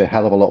it, it's a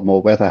hell of a lot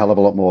more, worth a hell of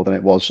a lot more than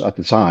it was at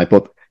the time.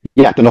 But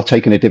yeah, they're not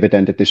taking a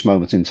dividend at this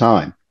moment in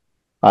time.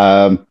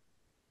 I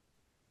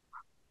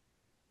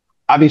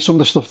mean, some of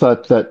the stuff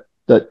that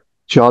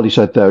Charlie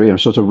said there,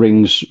 sort of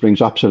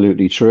rings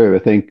absolutely true. I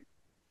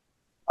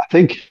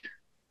think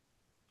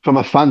from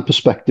a fan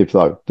perspective,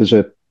 though,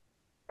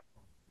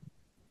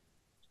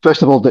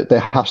 first of all,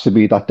 there has to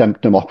be that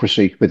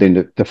democracy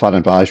within the fan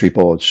advisory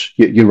boards.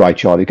 You're right,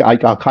 Charlie.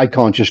 I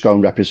can't just go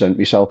and represent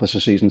myself as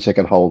a season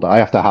ticket holder. I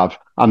have to have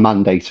a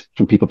mandate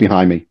from people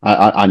behind me,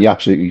 and you're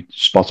absolutely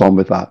spot on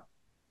with that.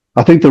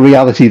 I think the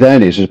reality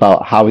then is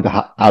about how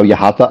you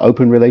have that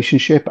open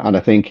relationship, and I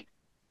think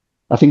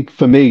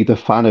for me, the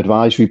fan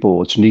advisory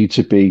boards need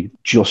to be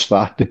just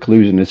that, the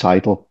clues in the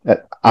title,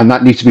 and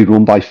that needs to be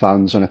run by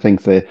fans. And I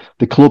think the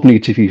club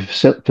need to be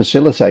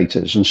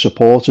facilitators and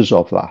supporters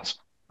of that.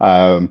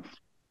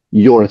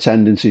 Your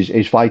attendance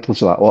is vital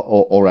to that,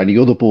 or any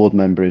other board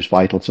member is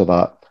vital to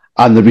that.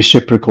 And the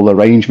reciprocal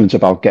arrangement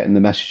about getting the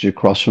message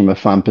across from a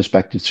fan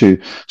perspective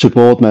to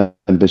board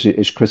members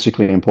is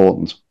critically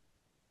important.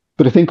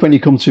 But I think when you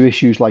come to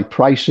issues like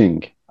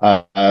pricing,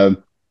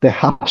 there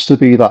has to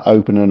be that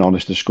open and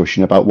honest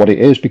discussion about what it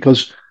is,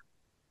 because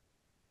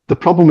the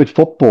problem with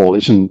football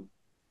isn't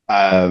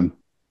the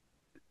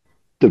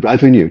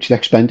revenue, it's the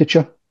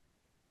expenditure.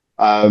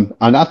 And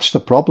that's the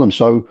problem.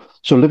 So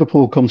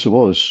Liverpool come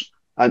to us,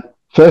 and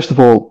first of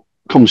all,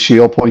 comes to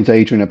your point,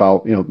 Adrian,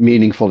 about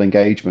meaningful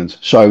engagement.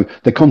 So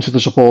they come to the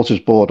supporters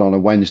board on a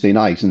Wednesday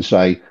night and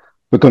say,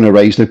 we're going to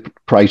raise the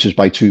prices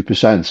by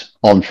 2%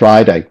 on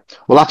Friday.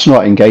 Well, that's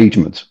not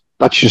engagement.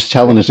 That's just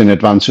telling us in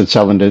advance and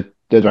telling the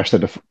rest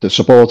of the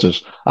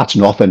supporters. That's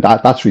nothing.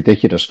 That's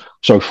ridiculous.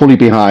 So fully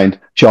behind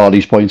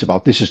Charlie's point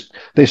about this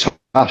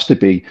has to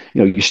be,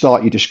 you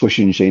start your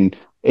discussions in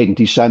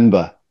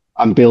December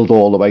and build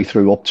all the way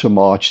through up to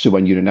March to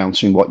when you're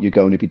announcing what you're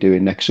going to be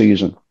doing next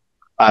season.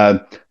 I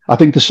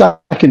think the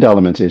second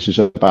element is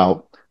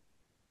about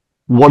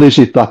what is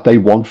it that they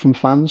want from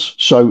fans.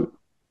 So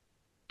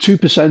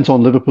 2%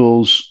 on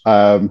Liverpool's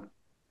fan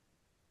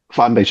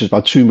base is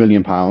about £2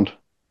 million.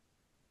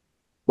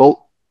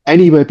 Well,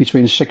 anywhere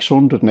between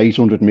 600 and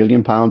 800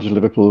 million pounds is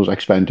Liverpool's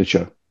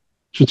expenditure.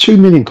 So £2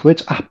 million,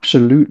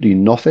 absolutely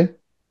nothing.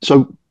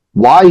 So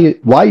why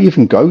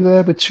even go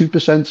there with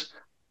 2%?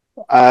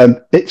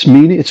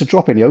 It's a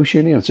drop in the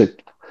ocean. It's a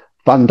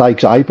Van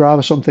Dijk's eyebrow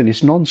or something.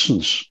 It's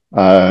nonsense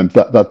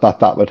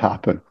that would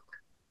happen.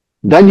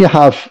 Then you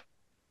have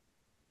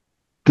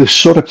the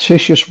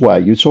surreptitious way.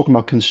 You're talking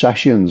about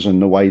concessions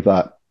and the way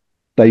that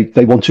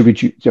they want to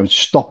reduce,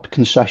 stop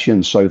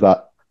concessions so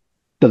that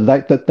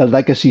the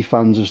legacy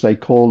fans, as they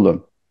call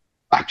them,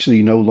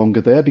 actually no longer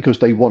there, because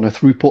they want a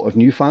throughput of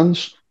new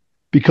fans,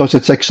 because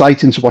it's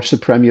exciting to watch the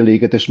Premier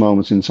League at this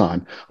moment in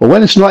time. Well,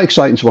 when it's not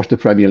exciting to watch the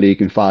Premier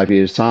League in 5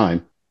 years'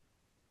 time,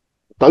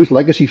 those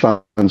legacy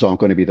fans aren't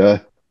going to be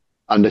there.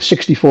 And the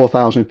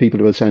 64,000 people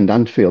who attend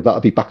Anfield,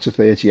 that'll be back to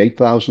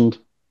 38,000,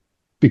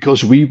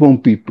 because we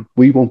won't be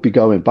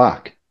going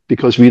back,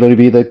 because we'll have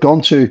either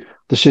gone to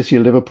the City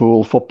of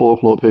Liverpool Football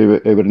Club, who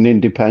are an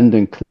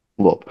independent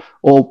club,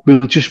 or we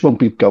just won't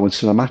be going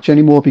to the match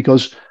anymore,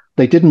 because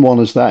they didn't want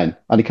us then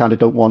and they kind of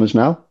don't want us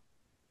now.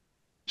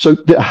 So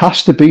there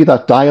has to be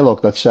that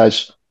dialogue that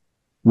says,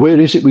 where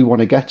is it we want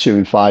to get to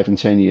in 5 and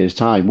 10 years'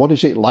 time? What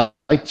is it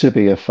like to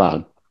be a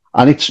fan?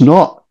 And it's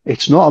not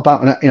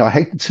about, I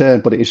hate the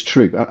term, but it is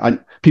true.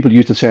 And people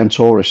use the term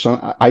tourists.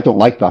 I don't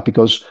like that,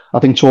 because I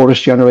think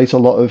tourists generate a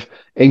lot of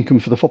income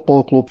for the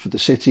football club, for the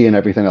city and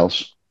everything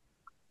else.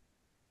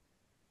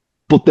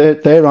 But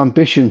their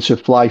ambition to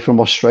fly from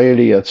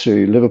Australia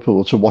to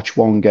Liverpool to watch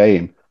one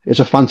game is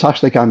a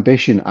fantastic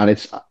ambition.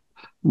 And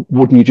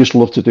wouldn't you just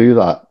love to do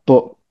that?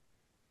 But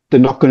they're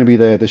not going to be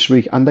there this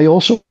week. And they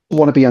also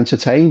want to be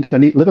entertained.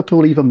 And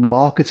Liverpool even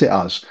market it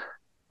as,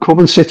 come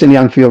and sit in the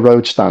Anfield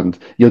Road stand.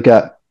 You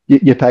pay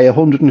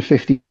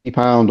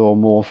 £150 or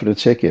more for the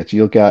ticket.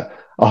 You'll get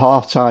a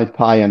half-tide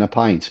pie and a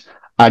pint,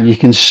 and you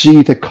can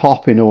see the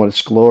Kop in all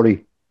its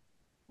glory.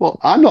 Well,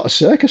 I'm not a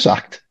circus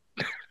act,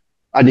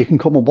 and you can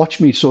come and watch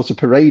me sort of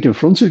parade in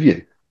front of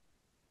you.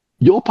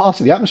 You're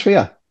part of the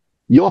atmosphere.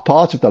 You're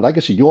part of the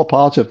legacy. You're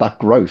part of that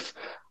growth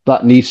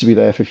that needs to be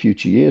there for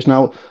future years.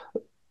 Now,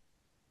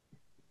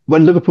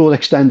 when Liverpool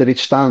extended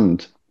its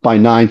stand by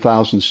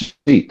 9,000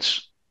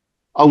 seats,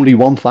 only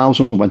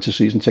 1,000 went to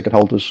season ticket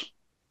holders.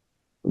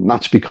 And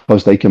that's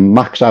because they can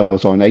max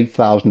out on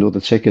 8,000 other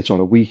tickets on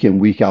a week-in,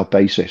 week-out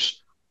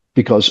basis.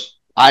 Because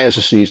I, as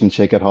a season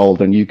ticket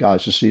holder, and you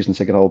guys as season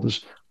ticket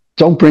holders,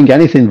 don't bring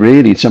anything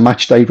really to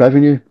match day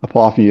revenue,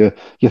 apart from your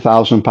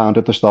 £1,000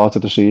 at the start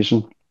of the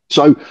season.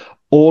 So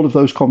all of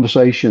those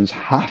conversations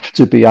have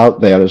to be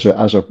out there as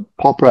a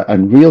proper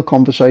and real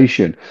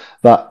conversation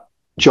that,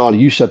 Charlie,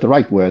 you said the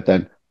right word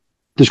then.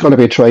 There's got to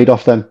be a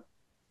trade-off then.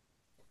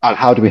 And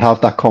how do we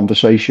have that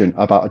conversation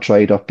about a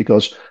trade-off?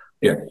 Because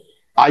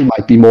I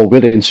might be more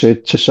willing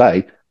to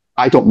say,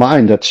 I don't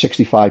mind at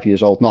 65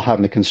 years old not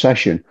having a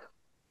concession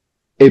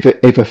if a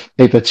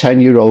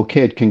 10-year-old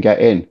kid can get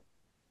in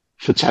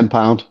for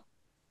 £10.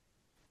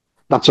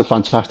 that's a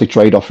fantastic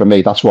trade-off for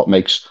me. That's what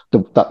makes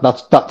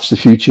that's the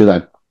future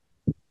then.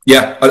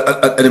 Yeah,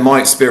 and in my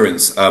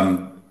experience,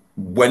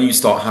 when you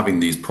start having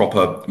these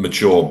proper,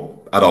 mature,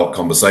 adult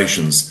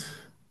conversations,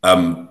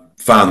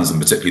 fans, and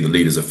particularly the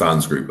leaders of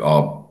fans group,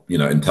 are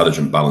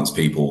intelligent, balanced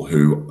people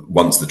who,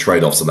 once the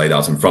trade-offs are laid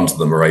out in front of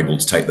them, are able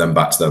to take them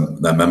back to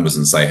their members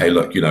and say, "Hey,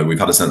 look, we've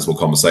had a sensible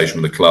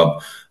conversation with the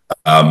club.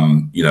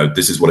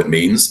 This is what it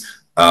means."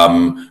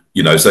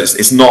 So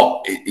it's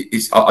not.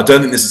 I don't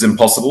think this is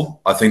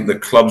impossible. I think the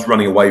clubs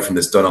running away from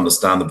this don't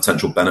understand the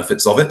potential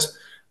benefits of it.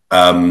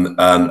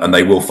 And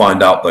they will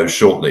find out those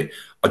shortly.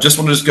 I just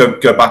want to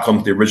go back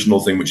on the original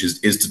thing, which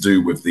is to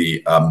do with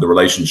the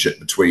relationship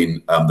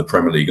between the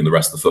Premier League and the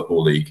rest of the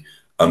Football League,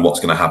 and what's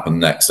going to happen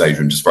next,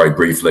 Adrian. Just very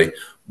briefly,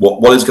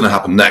 what is going to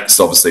happen next,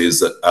 obviously, is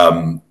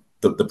that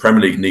the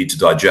Premier League need to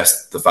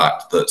digest the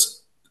fact that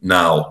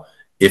now,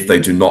 if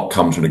they do not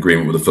come to an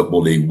agreement with the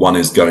Football League, one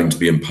is going to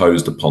be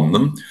imposed upon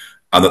them,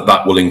 and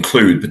that will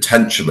include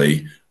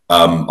potentially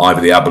either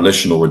the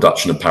abolition or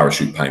reduction of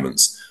parachute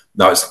payments.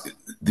 Now,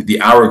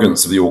 the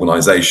arrogance of the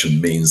organisation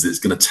means that it's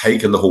going to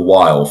take a little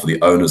while for the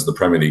owners of the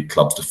Premier League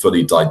clubs to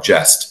fully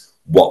digest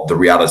what the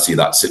reality of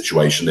that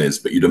situation is.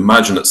 But you'd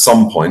imagine at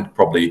some point,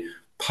 probably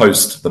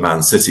post the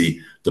Man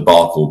City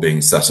debacle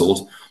being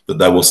settled, that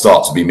there will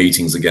start to be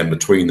meetings again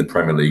between the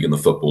Premier League and the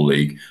Football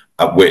League,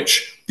 at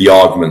which the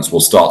arguments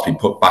will start to be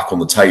put back on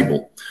the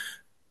table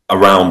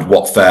around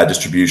what fair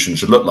distribution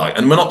should look like.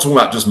 And we're not talking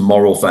about just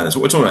moral fairness.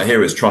 What we're talking about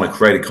here is trying to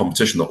create a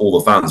competition that all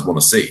the fans want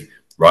to see.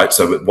 Right,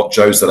 so what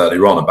Joe said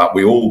earlier on about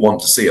we all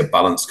want to see a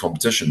balanced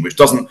competition, which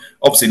doesn't,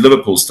 obviously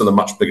Liverpool's still a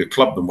much bigger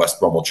club than West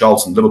Brom or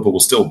Charlton. Liverpool will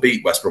still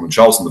beat West Brom and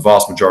Charlton the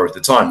vast majority of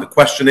the time. The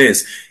question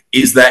is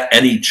there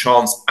any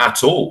chance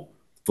at all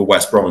for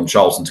West Brom and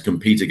Charlton to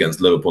compete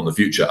against Liverpool in the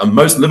future? And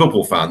most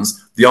Liverpool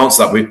fans, the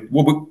answer to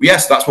that,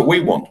 yes, that's what we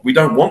want. We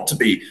don't want to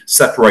be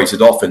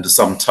separated off into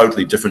some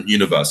totally different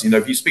universe.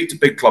 If you speak to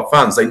big club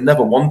fans, they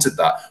never wanted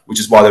that, which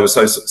is why they were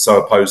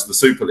so opposed to the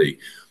Super League.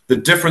 The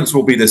difference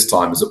will be this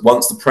time is that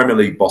once the Premier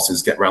League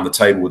bosses get around the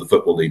table with the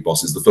Football League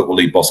bosses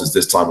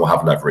this time will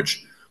have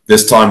leverage.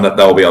 This time that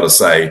they'll be able to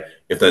say,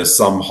 if there's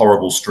some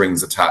horrible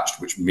strings attached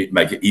which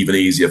make it even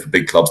easier for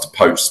big clubs to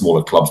poach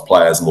smaller clubs'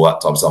 players and all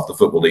that type of stuff, the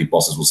Football League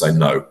bosses will say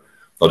no.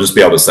 They'll just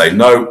be able to say,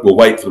 no, we'll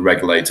wait for the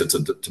regulator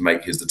to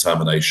make his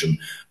determination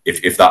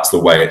if that's the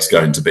way it's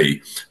going to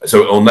be.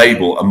 So it'll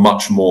enable a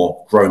much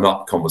more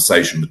grown-up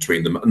conversation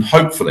between them, and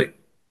hopefully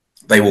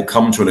they will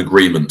come to an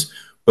agreement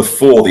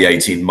before the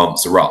 18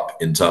 months are up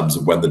in terms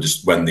of when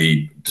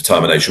the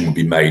determination will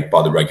be made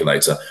by the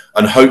regulator.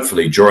 And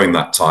hopefully during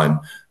that time,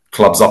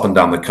 clubs up and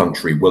down the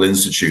country will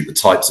institute the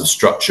types of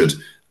structured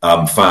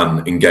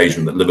fan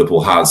engagement that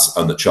Liverpool has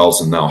and that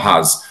Charlton now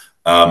has.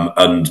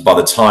 And by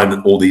the time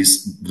that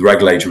the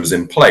regulator is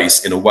in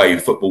place, in a way,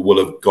 football will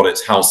have got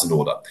its house in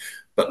order.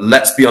 But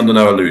let's be under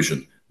no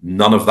illusion.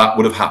 None of that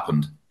would have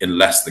happened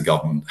unless the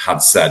government had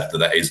said that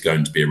there is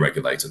going to be a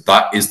regulator.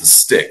 That is the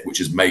stick which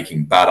is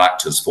making bad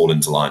actors fall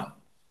into line.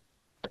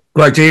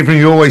 Great to hear from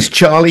you always,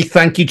 Charlie.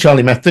 Thank you,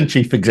 Charlie Methven,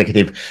 Chief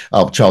Executive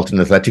of Charlton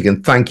Athletic,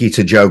 and thank you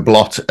to Joe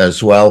Blott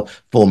as well,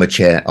 former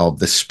chair of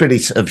the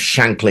Spirit of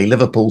Shankly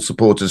Liverpool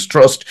Supporters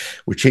Trust,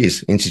 which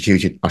is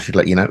instituted, I should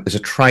let you know, as a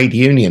trade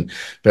union.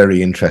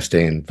 Very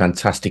interesting,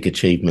 fantastic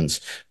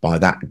achievements by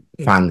that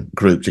fan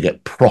group to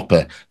get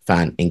proper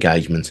fan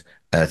engagement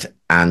at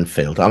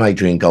Anfield. I'm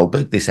Adrian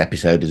Goldberg. This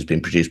episode has been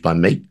produced by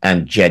me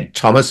and Jed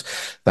Thomas.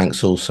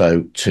 Thanks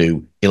also to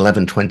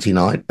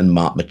 1129 and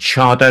Mark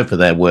Machado for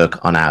their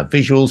work on our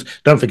visuals.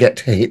 Don't forget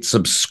to hit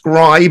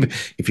subscribe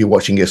if you're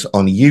watching us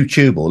on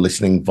YouTube or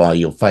listening via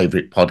your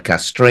favourite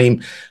podcast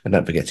stream. And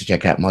don't forget to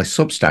check out my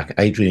Substack,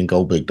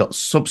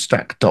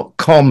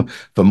 adriangoldberg.substack.com,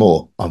 for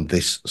more on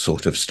this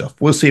sort of stuff.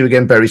 We'll see you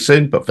again very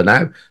soon. But for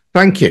now,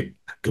 thank you.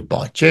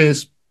 Goodbye.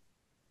 Cheers.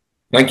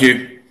 Thank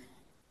you.